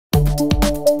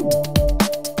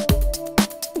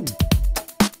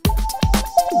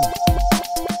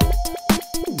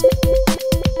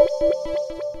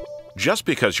Just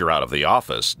because you're out of the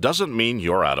office doesn't mean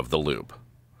you're out of the loop.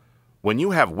 When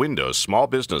you have Windows Small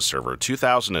Business Server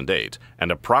 2008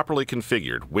 and a properly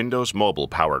configured Windows Mobile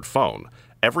powered phone,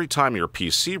 every time your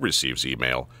PC receives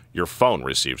email, your phone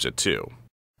receives it too.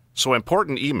 So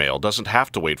important email doesn't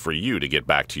have to wait for you to get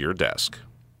back to your desk.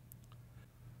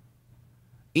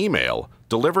 Email,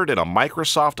 delivered in a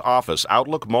Microsoft Office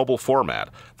Outlook mobile format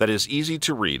that is easy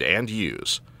to read and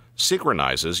use,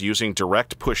 synchronizes using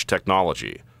direct push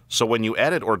technology, so when you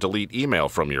edit or delete email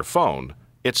from your phone,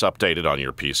 it's updated on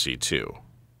your PC too.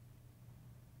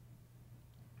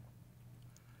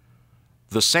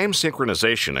 The same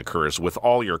synchronization occurs with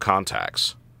all your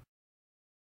contacts,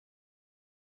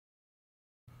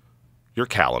 your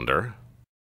calendar,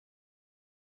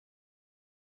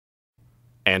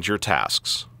 and your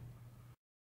tasks.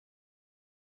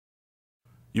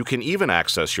 You can even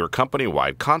access your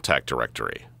company-wide contact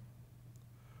directory.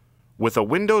 With a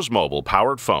Windows Mobile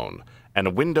powered phone and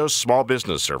a Windows Small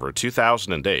Business Server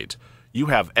 2008, you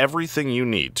have everything you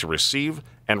need to receive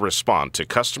and respond to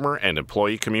customer and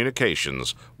employee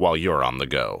communications while you're on the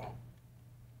go.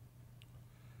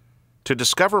 To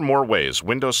discover more ways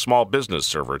Windows Small Business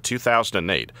Server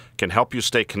 2008 can help you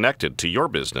stay connected to your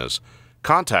business,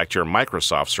 contact your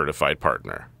Microsoft certified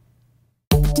partner.